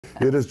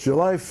It is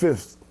July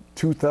 5th,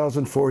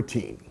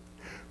 2014.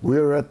 We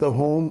are at the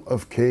home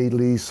of Kay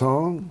Lee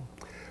Song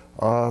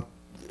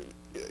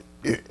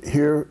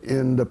here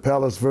in the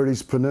Palos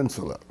Verdes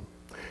Peninsula.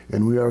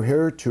 And we are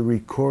here to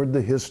record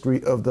the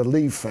history of the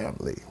Lee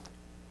family.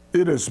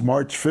 It is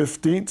March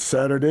 15th,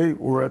 Saturday.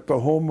 We're at the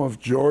home of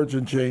George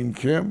and Jane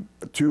Kim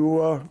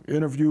to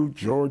interview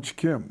George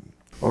Kim.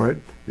 All right,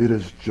 it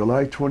is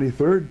July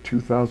 23rd,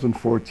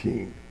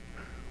 2014.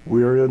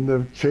 We are in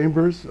the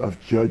chambers of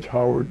Judge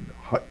Howard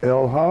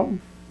L.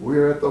 Hahn. We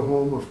are at the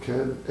home of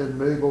Ken and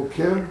Mabel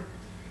Kim.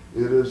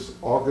 It is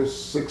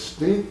August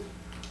 16th,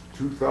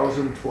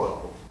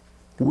 2012.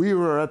 We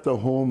are at the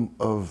home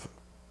of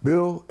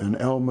Bill and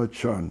Elma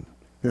Chun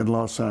in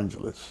Los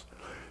Angeles.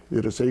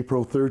 It is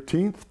April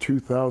 13th,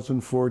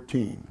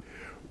 2014.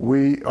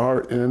 We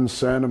are in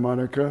Santa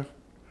Monica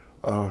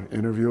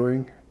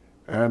interviewing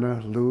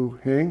Anna Lu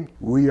Hing.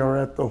 We are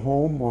at the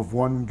home of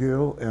One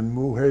Gil and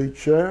Muhei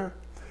Chair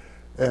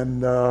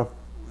and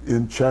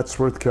in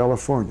Chatsworth,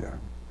 California.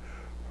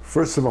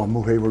 First of all,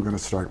 Muhei, we're going to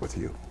start with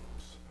you.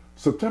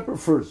 September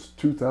 1st,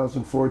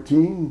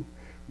 2014,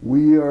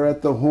 we are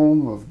at the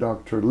home of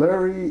Dr.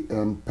 Larry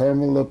and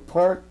Pamela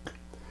Park.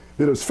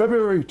 It is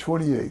February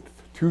 28th,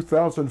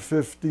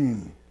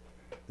 2015,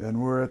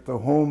 and we're at the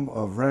home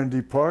of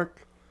Randy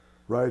Park,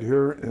 right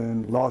here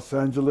in Los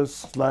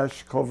Angeles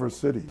 / Culver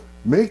City.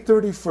 May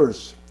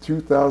 31st,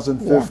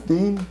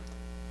 2015,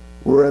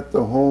 we're at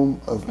the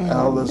home of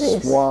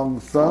Alice Wong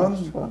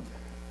Thun,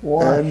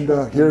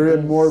 and here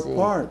in Moore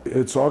Park.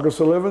 It's August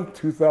 11th,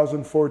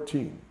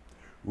 2014.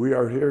 We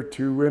are here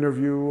to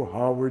interview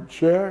Howard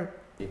Chair.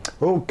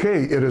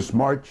 Okay, it is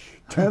March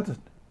 10th,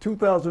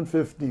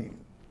 2015.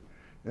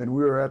 And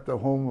we are at the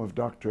home of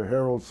Dr.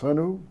 Harold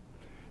Sunu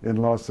in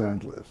Los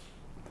Angeles.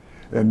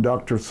 And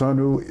Dr.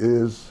 Sunu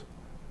is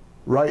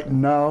right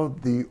now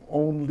the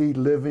only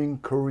living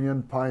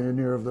Korean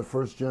pioneer of the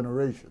first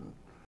generation